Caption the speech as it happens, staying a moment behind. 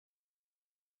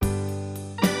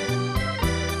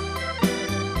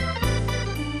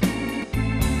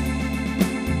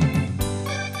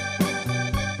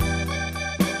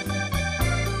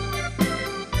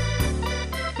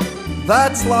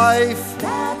That's life.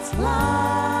 That's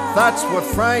life. That's what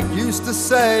Frank used to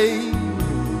say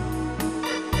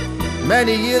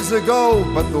many years ago,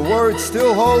 but the words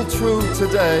still hold true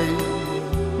today.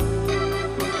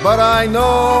 But I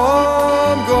know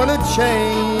I'm gonna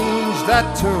change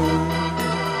that tune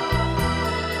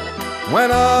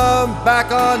when I'm back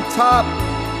on top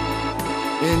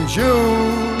in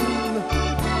June.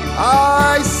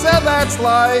 I said that's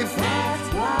life,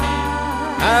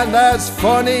 and as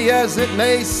funny as it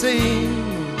may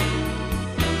seem,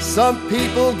 some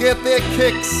people get their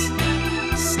kicks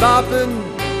stomping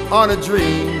on a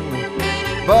dream.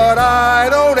 But I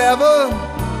don't ever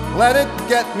let it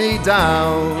get me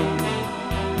down,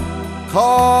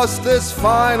 'cause this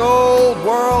fine old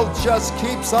world just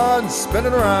keeps on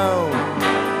spinning around.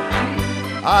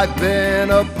 I've been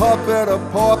a puppet, a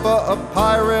pauper, a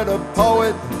pirate, a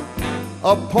poet,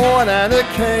 a pawn and a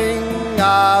king.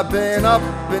 I've been up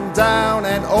and down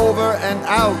and over and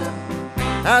out,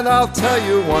 and I'll tell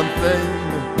you one thing: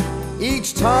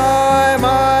 each time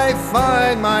I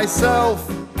find myself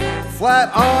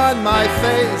flat on my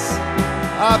face,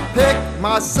 I pick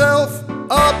myself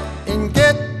up and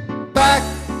get back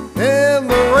in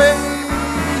the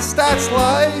race. That's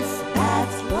life.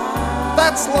 That's life.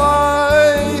 That's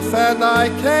life, and I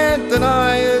can't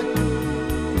deny it.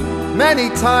 Many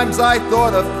times I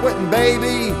thought of quitting,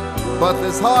 baby, but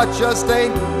this heart just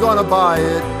ain't gonna buy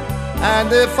it.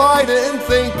 And if I didn't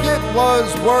think it was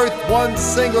worth one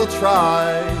single try,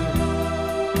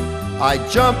 I'd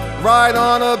jump right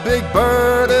on a big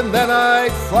bird and then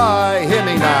I'd fly. Hear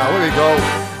me now, here we go.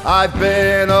 I've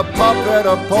been a puppet,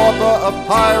 a pauper, a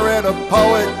pirate, a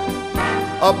poet,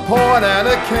 a pawn and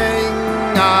a king.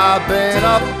 I've been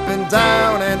up and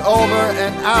down and over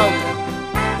and out,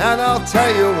 and I'll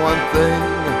tell you one thing: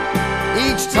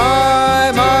 each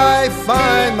time I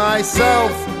find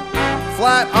myself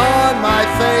flat on my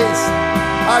face,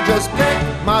 I just pick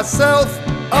myself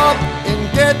up and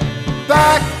get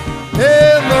back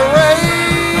in the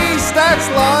race. That's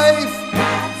life.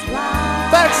 That's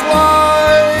life. That's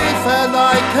life, and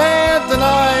I can't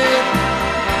deny it.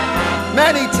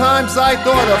 Many times I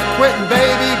thought of quitting,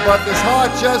 baby, but this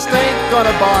heart just ain't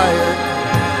gonna buy it.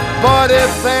 But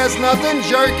if there's nothing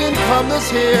jerking come this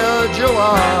here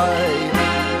July,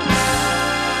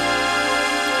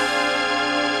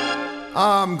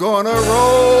 I'm gonna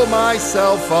roll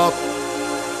myself up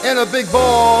in a big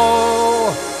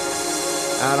ball,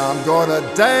 and I'm gonna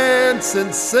dance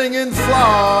and sing and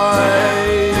fly.